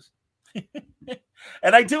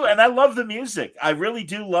 And I love the music. I really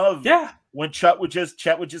do love when Chet would just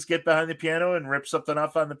get behind the piano and rip something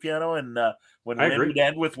off on the piano, and when Win would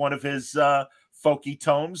end with one of his folky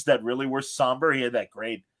tones that really were somber. He had that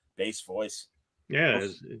great bass voice. Yeah,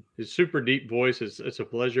 his super deep voice it's a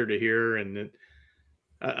pleasure to hear. And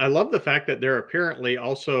I love the fact that they're apparently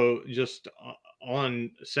also just on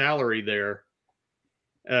salary there,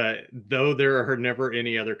 though there are never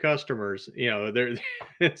any other customers.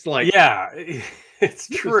 It's like, it's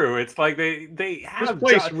true. It's like they have,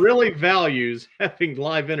 this place really values having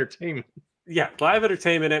live entertainment. Yeah, live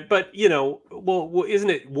entertainment, but well, isn't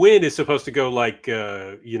it? Win is supposed to go like,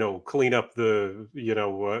 clean up the,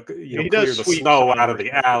 clear the snow out of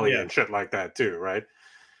the alley and shit like that too, right?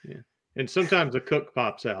 Yeah, and sometimes a cook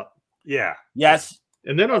pops out. Yeah. Yes.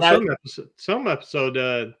 And then on some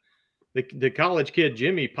episode, the college kid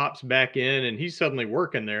Jimmy pops back in, and he's suddenly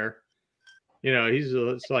working there.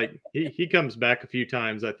 It's like he comes back a few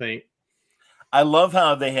times, I think. I love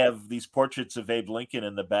how they have these portraits of Abe Lincoln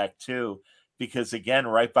in the back too, because again,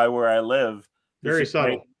 right by where I live, there's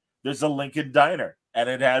a Lincoln diner, and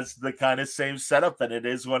it has the kind of same setup, and it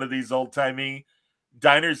is one of these old timey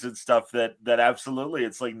diners and stuff that absolutely,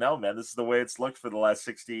 it's like, no, man, this is the way it's looked for the last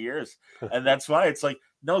 60 years. And that's why it's like,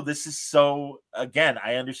 no, this is so, again,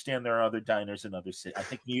 I understand there are other diners in other cities. I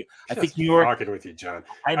think New York. Talking with you, John.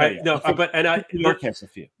 I know. New York has a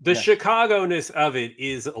few. The Chicago-ness of it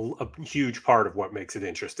is a huge part of what makes it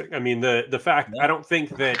interesting. I mean, the fact, I don't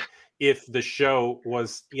think that if the show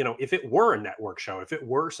was, if it were a network show, if it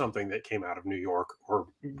were something that came out of New York or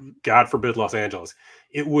God forbid Los Angeles,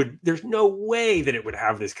 there's no way that it would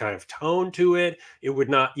have this kind of tone to it. It would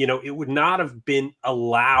not, it would not have been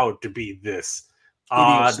allowed to be this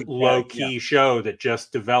odd, low-key show that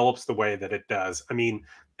just develops the way that it does. I mean,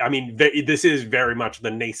 this is very much the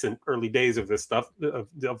nascent early days of this stuff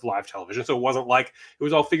of live television. So it wasn't like it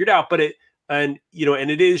was all figured out, but and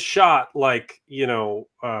it is shot like, there's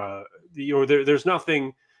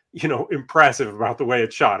nothing, impressive about the way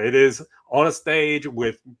it's shot. It is on a stage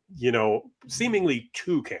with, seemingly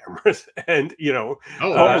 2 cameras and,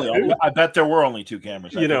 I bet there were only 2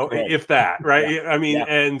 cameras, if that, right. Yeah. I mean,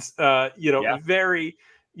 and, very,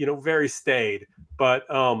 very staid, but,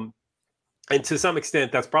 and to some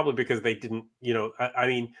extent, that's probably because they didn't, I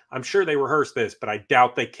mean, I'm sure they rehearsed this, but I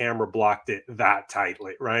doubt they camera blocked it that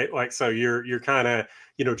tightly, right? Like, so you're kind of,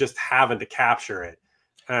 just having to capture it.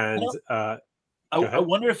 And I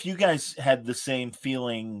wonder if you guys had the same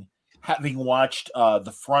feeling having watched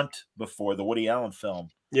The Front before, the Woody Allen film.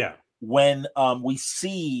 Yeah. When we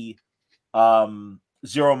see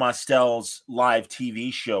Zero Mostel's live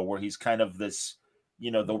TV show where he's kind of this,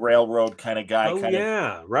 the railroad kind of guy.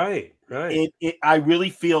 Right. I really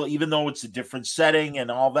feel, even though it's a different setting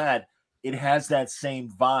and all that, it has that same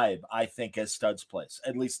vibe, I think, as Stud's Place.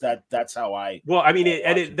 At least that's how I. Well, I mean,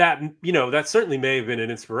 that certainly may have been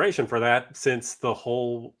an inspiration for that, since the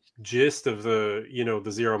whole gist of the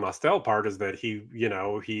the Zero Mostel part is that he's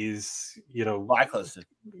blacklisted.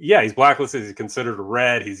 Yeah, he's blacklisted. He's considered a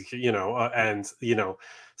red. He's and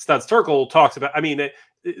Studs Terkel talks about. I mean,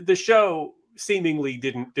 the show seemingly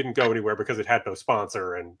didn't go anywhere because it had no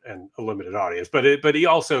sponsor and a limited audience. But he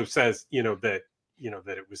also says that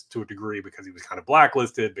that it was to a degree because he was kind of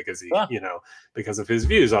blacklisted because he because of his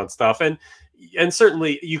views on stuff, and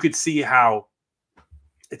certainly you could see how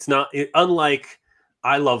it's not unlike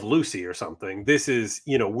I Love Lucy or something. This is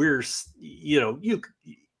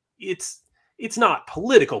it's not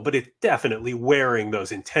political, but it's definitely wearing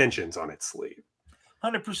those intentions on its sleeve.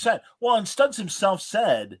 100%. Well, and Studs himself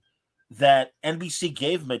said that NBC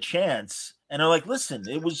gave him a chance, and they're like, listen,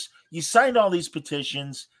 you signed all these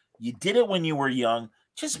petitions, you did it when you were young,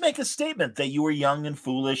 just make a statement that you were young and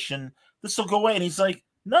foolish and this will go away. And he's like,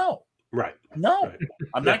 no,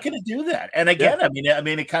 I'm not going to do that. And again, I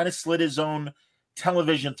mean, it kind of slit his own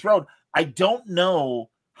television throat. I don't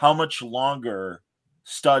know how much longer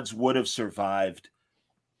Studs would have survived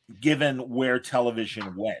given where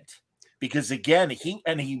television went, because again,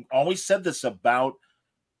 he always said this about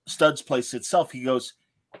Stud's Place itself. He goes,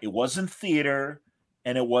 it wasn't theater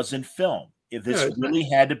and it wasn't film. This really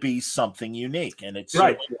had to be something unique, and it's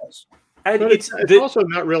right. And it's also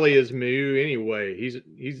not really his move anyway.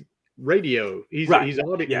 He's radio. He's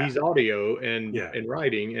audio and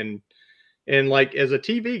writing and like as a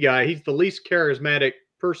TV guy, he's the least charismatic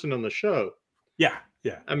person on the show. Yeah.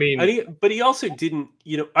 I mean, but he also didn't,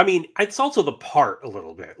 I mean, it's also the part a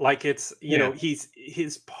little bit. Like it's,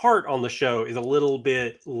 his part on the show is a little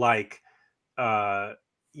bit like,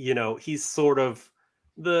 he's sort of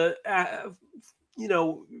the,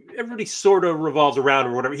 everybody sort of revolves around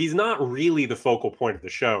him or whatever. He's not really the focal point of the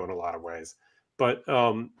show in a lot of ways. But,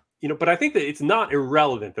 but I think that it's not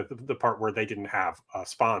irrelevant that the part where they didn't have a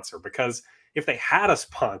sponsor, because if they had a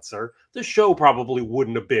sponsor, the show probably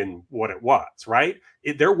wouldn't have been what it was, right?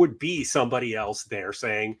 There would be somebody else there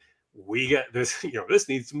saying, we get this, this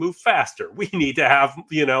needs to move faster. We need to have,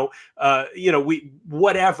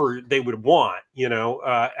 whatever they would want,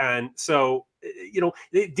 and so,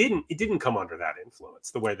 it didn't come under that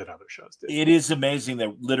influence the way that other shows did. It is amazing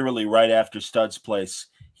that literally right after Stud's Place,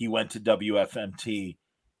 he went to WFMT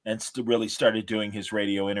and really started doing his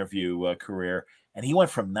radio interview career. And he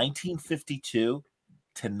went from 1952 to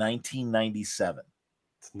 1997.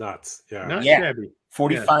 It's nuts. Yeah. Not shabby.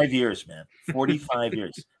 45 years, man. 45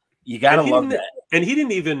 years. You got to love that. And he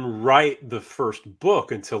didn't even write the first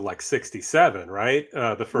book until like 67, right?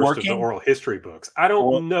 The first of the oral history books. I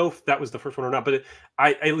don't know if that was the first one or not, but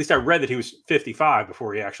at least I read that he was 55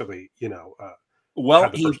 before he actually, had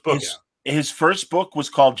the first book out. His first book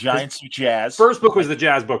was called Giants of Jazz. First book was the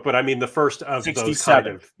jazz book, but I mean the first of 67. those kind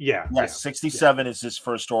of, Yes, 67 is his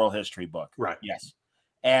first oral history book. Right. Yes.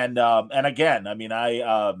 And again, I mean,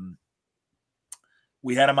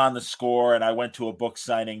 we had him on the score, and I went to a book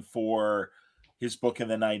signing for his book in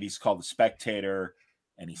the 90s called The Spectator,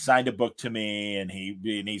 and he signed a book to me, and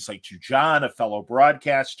he's like, to John, a fellow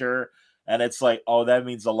broadcaster, and it's like, oh, that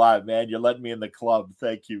means a lot, man. You're letting me in the club.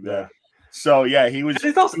 Thank you, man. Yeah. So yeah, he was.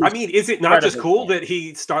 I mean, is it not just cool that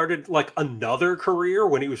he started like another career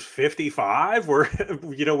when he was 55, where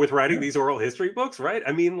with writing these oral history books, right?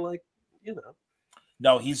 I mean, like, you know.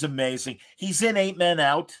 No, he's amazing. He's in 8 Men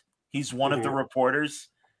Out. He's one of the reporters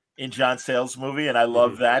in John Sayles' movie, and I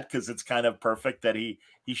love that because it's kind of perfect that he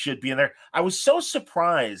should be in there. I was so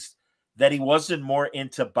surprised that he wasn't more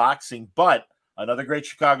into boxing, but another great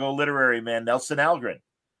Chicago literary man, Nelson Algren,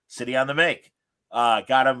 City on the Make,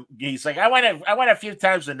 got him. He's like, I went a few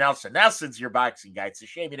times with Nelson. Nelson's your boxing guy. It's a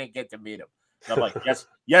shame you didn't get to meet him. And I'm like,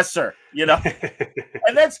 yes, sir. You know,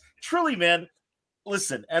 and that's truly, man.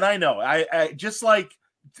 Listen, and I know, I just like,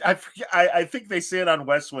 I think they say it on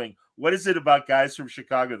West Wing. What is it about guys from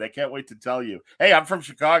Chicago? They can't wait to tell you, hey, I'm from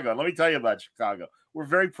Chicago. Let me tell you about Chicago. We're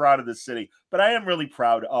very proud of the city, but I am really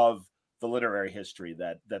proud of the literary history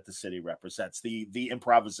that the city represents, the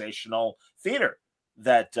improvisational theater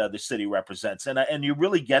that the city represents. And you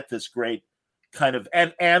really get this great kind of,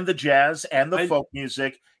 and the jazz and the folk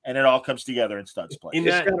music, and it all comes together in Stud's Place.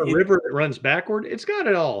 It's got a river that runs backward. It's got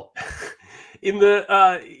it all. In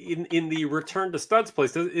the Return to Stud's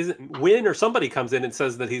Place, isn't Wynn or somebody comes in and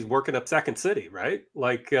says that he's working up Second City, right?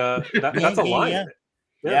 Like that's a line.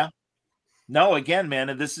 Yeah. No, again, man,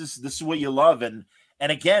 and this is what you love, and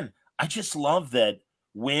again, I just love that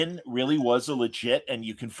Wynn really was a legit, and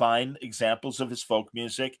you can find examples of his folk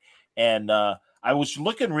music. And I was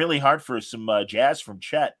looking really hard for some jazz from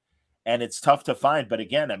Chet, and it's tough to find. But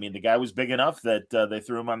again, I mean, the guy was big enough that they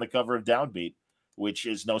threw him on the cover of Downbeat, which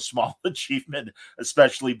is no small achievement,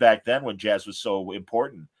 especially back then when jazz was so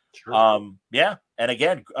important. Sure. Yeah, and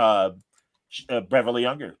again, Beverly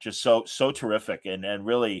Younger, just so terrific, and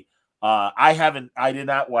really, I did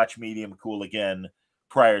not watch Medium Cool again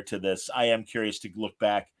prior to this. I am curious to look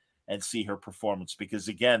back and see her performance, because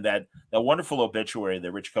again, that wonderful obituary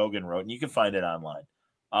that Rich Kogan wrote, and you can find it online.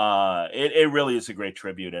 It really is a great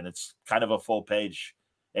tribute, and it's kind of a full page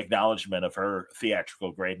acknowledgement of her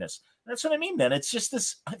theatrical greatness. That's what I mean, man. It's just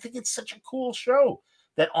this, I think it's such a cool show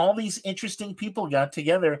that all these interesting people got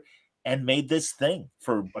together and made this thing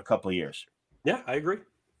for a couple of years. Yeah, I agree.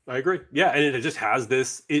 Yeah, and it just has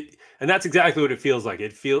this, and that's exactly what it feels like.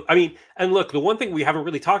 I mean, and look, the one thing we haven't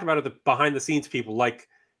really talked about are the behind the scenes people. Like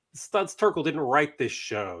Studs Terkel didn't write this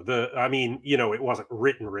show. I mean, you know, it wasn't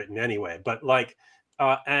written anyway, but like,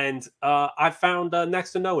 I found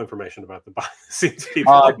next to no information about the behind the scenes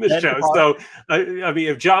people in this show. So, I mean,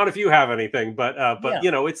 if you have anything, but yeah.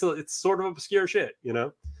 You know, it's sort of obscure shit, you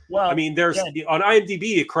know. Well, I mean, there's on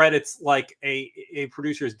IMDb it credits like a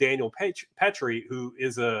producer is Daniel Petrie, who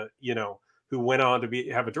is who went on to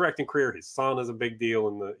have a directing career. His son is a big deal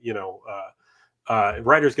in the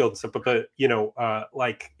Writers Guild and stuff. But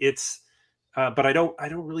like it's, but I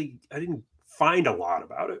didn't find a lot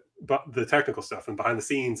about it, but the technical stuff and behind the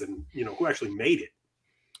scenes and who actually made it.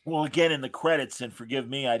 Well, again, in the credits, and forgive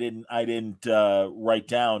me, I didn't write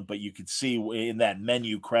down, but you could see in that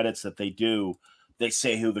menu credits that they do. They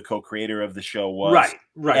say who the co-creator of the show was.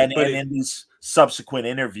 Right. And in these subsequent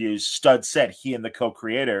interviews, Stud said he and the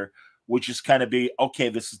co-creator would just kind of be, okay,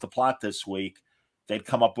 this is the plot this week. They'd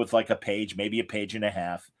come up with like a page, maybe a page and a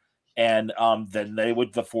half. And then they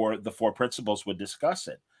would, the four principals would discuss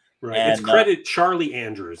it. Right. And, Charlie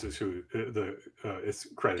Andrews is who is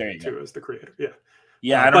credited to as the creator. Yeah.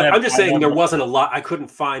 Yeah, I'm just saying there wasn't a lot. I couldn't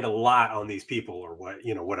find a lot on these people or what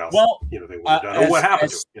else. Well, they would have done or what happened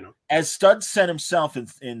to them. As Stud said himself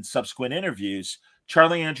in subsequent interviews,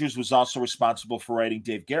 Charlie Andrews was also responsible for writing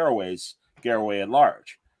Dave Garroway's Garroway at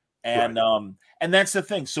Large, and that's the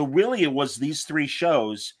thing. So really, it was these three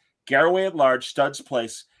shows: Garroway at Large, Stud's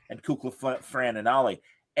Place, and Kukla, Fran, and Ollie.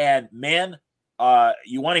 And man,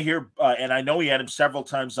 you want to hear? And I know he had him several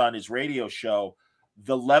times on his radio show.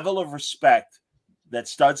 The level of respect that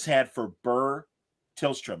Studs had for Burr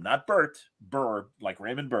Tillstrom, not Bert, Burr, like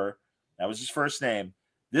Raymond Burr. That was his first name.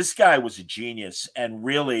 This guy was a genius. And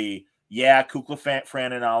really, yeah, Kukla,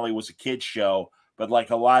 Fran, and Ollie was a kid's show, but like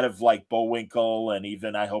a lot of like Bullwinkle, and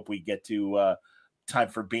even I hope we get to Time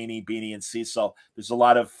for Beanie and Cecil. There's a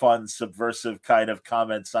lot of fun, subversive kind of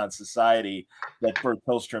comments on society that Bert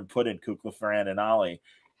Tillstrom put in Kukla, Fran, and Ollie.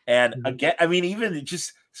 And again, I mean, even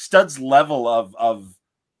just Studs' level of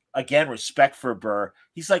again, respect for Burr.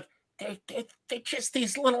 He's like, they're just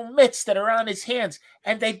these little mitts that are on his hands,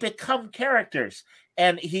 and they become characters.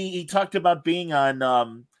 And he talked about being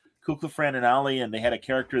on Kukla, Fran, and Ollie, and they had a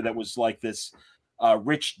character that was like this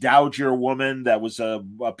rich dowager woman that was a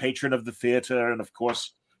patron of the theater, and of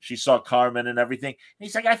course, she saw Carmen and everything. And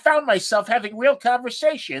he's like, I found myself having real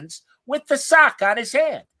conversations with the sock on his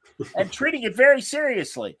hand and treating it very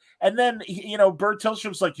seriously. And then, Bert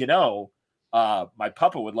Tillstrom's like, my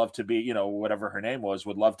papa would love to be, whatever her name was,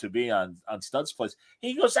 would love to be on Stud's Place.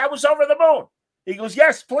 He goes, I was over the moon. He goes,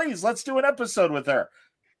 yes, please, let's do an episode with her.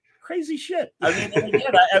 crazy shit. I mean, and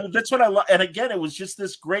again, that's what I love. And again, it was just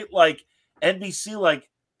this great, like, NBC, like,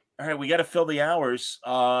 all right, we got to fill the hours.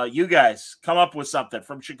 You guys come up with something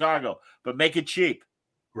from Chicago, but make it cheap.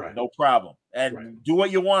 Right. No problem. And do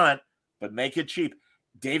what you want, but make it cheap.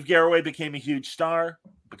 Dave Garroway became a huge star,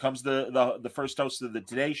 becomes the first host of the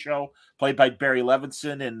Today Show, played by Barry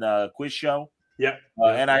Levinson in Quiz Show. Yeah.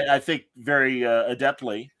 And I think very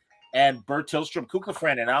adeptly. And Bert Tillstrom, Kukla,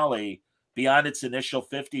 Fran, and Ali, beyond its initial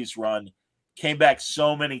 50s run, came back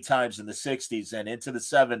so many times in the 60s and into the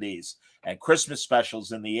 70s and Christmas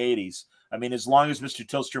specials in the 80s. I mean, as long as Mr.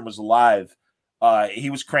 Tillstrom was alive, he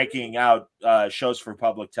was cranking out shows for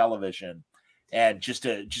public television, and just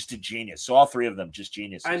a genius. So all three of them just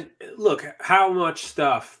geniuses. And look, how much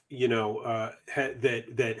stuff, you know,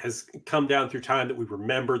 that has come down through time that we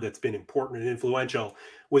remember that's been important and influential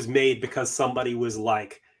was made because somebody was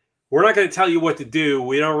like, we're not going to tell you what to do.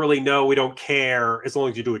 We don't really know. We don't care as long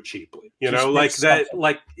as you do it cheaply. You know, like that,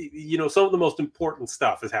 like, you know, some of the most important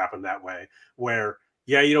stuff has happened that way where,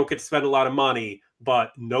 yeah, you don't get to spend a lot of money,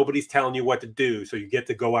 but nobody's telling you what to do. So you get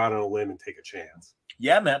to go out on a limb and take a chance.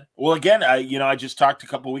 Yeah, man. Well, again, I just talked a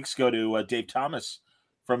couple of weeks ago to Dave Thomas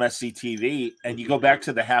from SCTV, and you go back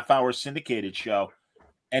to the half-hour syndicated show,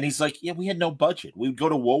 and he's like, yeah, we had no budget. We would go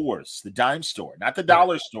to Woolworths, the dime store, not the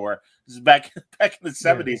dollar store. This is back in the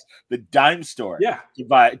 70s, the dime store. Yeah.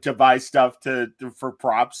 To buy stuff for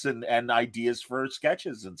props and ideas for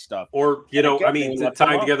sketches and stuff. Or, you know, I mean,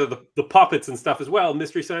 tying together the puppets and stuff as well.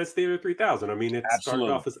 Mystery Science Theater 3000. I mean, it started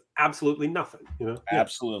off as absolutely nothing, you know? Yeah.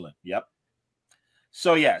 Absolutely. Yep.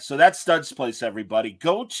 So, yeah. So that's Stud's Place, everybody.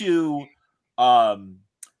 Go to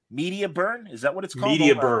Media Burn, is that what it's called?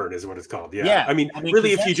 Media Burn is what it's called. Yeah. I mean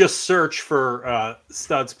really, if you just search for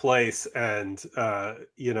Stud's Place and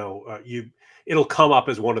it'll come up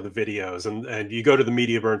as one of the videos, and you go to the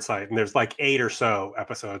Media Burn site, and there's like 8 or so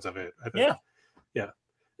episodes of it, I think. Yeah,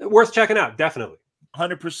 worth checking out, definitely.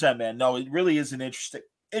 100%, man. No, it really is an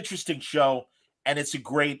interesting show, and it's a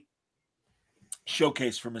great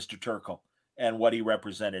showcase for Mr. Terkel and what he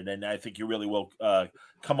represented. And I think you really will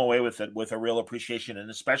come away with it with a real appreciation.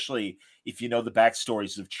 And especially if you know the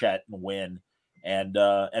backstories of Chet and Win and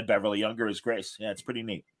Beverly Younger as Grace. Yeah, it's pretty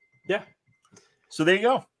neat. Yeah. So there you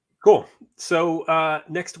go. Cool. So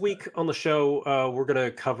next week on the show, we're going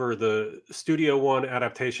to cover the Studio One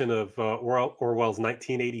adaptation of Orwell's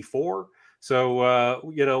 1984. So,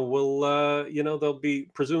 there'll be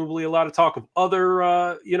presumably a lot of talk of other,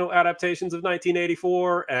 adaptations of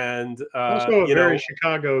 1984 and also a very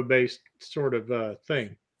Chicago-based sort of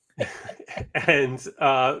thing. And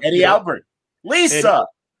Eddie Albert, Lisa.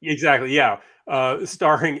 Exactly. Yeah.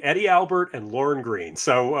 Starring Eddie Albert and Lauren Green.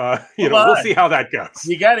 So, we'll see how that goes.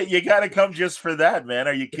 You got to come just for that, man.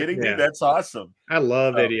 Are you kidding me? That's awesome. I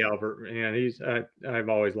love Eddie Albert, man. I've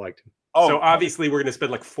always liked him. Oh, so obviously we're going to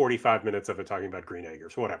spend like 45 minutes of it talking about Green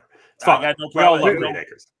Acres, whatever. It's fine. I got no we all problem. love Green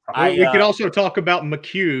Acres. We could also talk about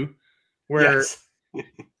McHugh, where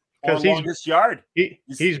because longest yard.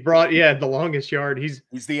 He's brought the longest yard. He's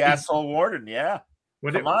the asshole warden. Yeah.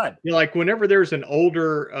 Come on. Like whenever there's an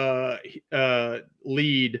older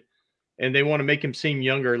lead and they want to make him seem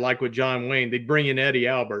younger, like with John Wayne, they bring in Eddie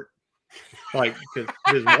Albert, like because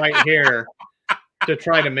his white hair, to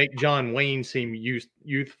try to make John Wayne seem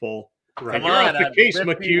youthful. Right. Come on, the case,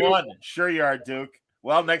 McHugh. Sure you are, Duke.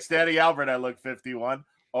 Well, next to Eddie Albert, I look 51.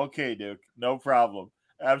 Okay, Duke, no problem.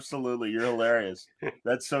 Absolutely, you're hilarious.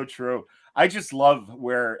 That's so true. I just love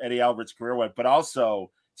where Eddie Albert's career went, but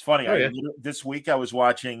also it's funny. This week I was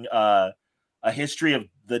watching a history of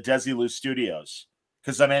the Desilu Studios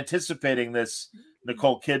because I'm anticipating this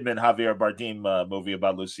Nicole Kidman, Javier Bardem movie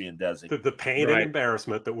about Lucy and Desi. The pain and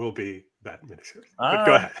embarrassment that will be that miniseries. But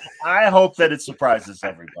go ahead. I hope that it surprises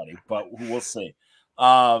everybody, but we'll see.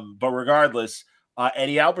 But regardless,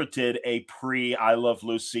 Eddie Albert did a pre-I Love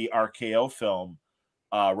Lucy RKO film,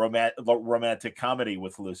 romantic comedy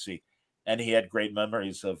with Lucy, and he had great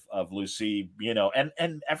memories of Lucy.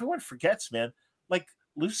 And everyone forgets, man. Like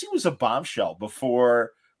Lucy was a bombshell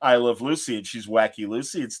before I Love Lucy, and she's Wacky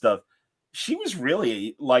Lucy and stuff. She was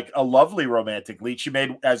really like a lovely romantic lead. She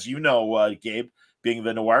made, as you know, Gabe, being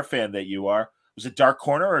the noir fan that you are, was it Dark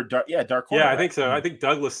Corner or Dark Corner? Yeah, I think so. I think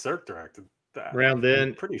Douglas Sirk directed that. Around then,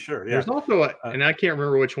 I'm pretty sure. Yeah. There's also and I can't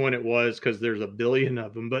remember which one it was because there's a billion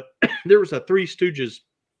of them, but there was a Three Stooges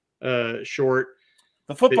short,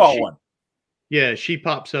 the football one. Yeah, she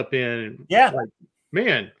pops up in. Yeah, like,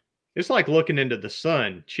 man, it's like looking into the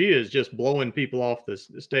sun. She is just blowing people off the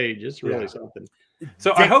stage. It's really something.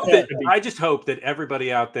 So I just hope that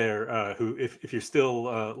everybody out there who, if you're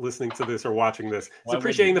still listening to this or watching this, is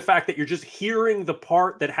appreciating the fact that you're just hearing the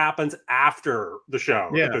part that happens after the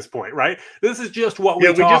show at this point, right? This is just what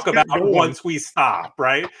we talk about once we stop,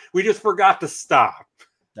 right? We just forgot to stop.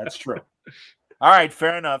 That's true. All right,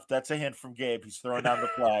 fair enough. That's a hint from Gabe. He's throwing down the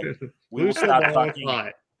flag. We will stop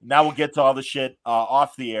talking. Now we'll get to all the shit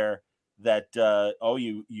off the air. That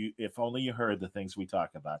you if only you heard the things we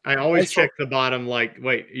talk about. I always check the bottom, like,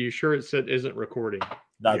 wait, are you sure it said isn't recording?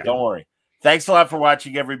 No, don't worry. Thanks a lot for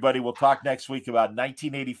watching, everybody. We'll talk next week about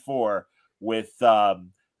 1984 with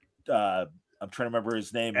I'm trying to remember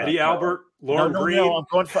his name. Eddie Albert, Lauren Breed. No,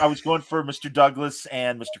 I was going for Mr. Douglas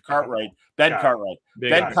and Mr. Cartwright. Ben Cartwright.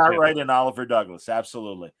 Ben Cartwright and Oliver Douglas.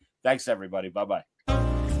 Absolutely. Thanks, everybody. Bye-bye.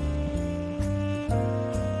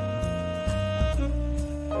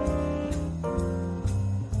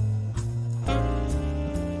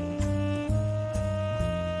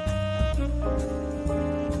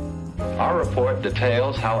 Our report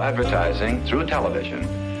details how advertising through television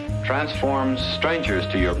transforms strangers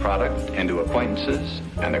to your product into acquaintances,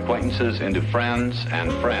 and acquaintances into friends,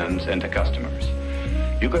 and friends into customers.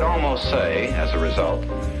 You could almost say, as a result,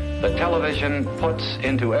 that television puts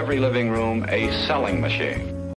into every living room a selling machine.